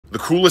The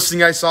coolest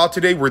thing I saw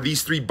today were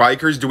these three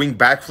bikers doing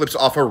backflips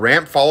off a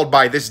ramp, followed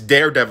by this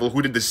daredevil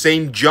who did the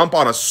same jump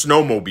on a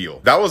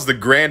snowmobile. That was the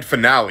grand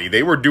finale.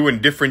 They were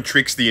doing different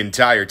tricks the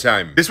entire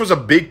time. This was a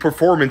big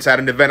performance at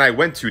an event I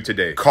went to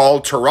today,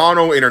 called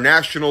Toronto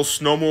International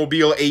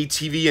Snowmobile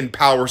ATV and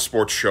Power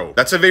Sports Show.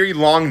 That's a very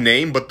long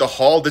name, but the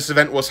hall this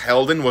event was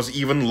held in was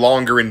even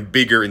longer and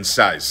bigger in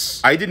size.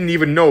 I didn't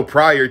even know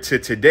prior to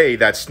today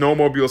that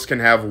snowmobiles can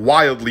have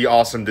wildly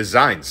awesome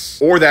designs,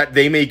 or that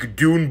they make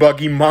dune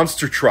buggy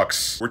monster trucks.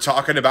 We're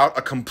talking about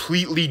a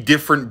completely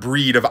different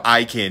breed of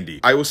eye candy.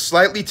 I was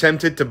slightly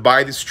tempted to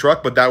buy this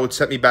truck, but that would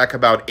set me back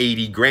about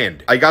 80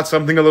 grand. I got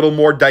something a little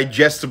more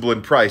digestible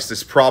in price,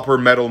 this proper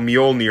metal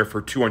Mjolnir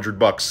for 200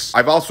 bucks.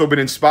 I've also been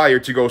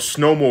inspired to go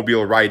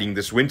snowmobile riding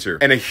this winter.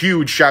 And a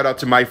huge shout out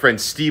to my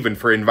friend Steven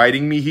for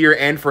inviting me here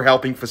and for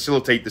helping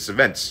facilitate this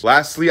event.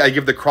 Lastly, I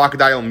give the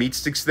crocodile meat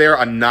sticks there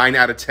a 9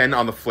 out of 10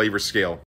 on the flavor scale.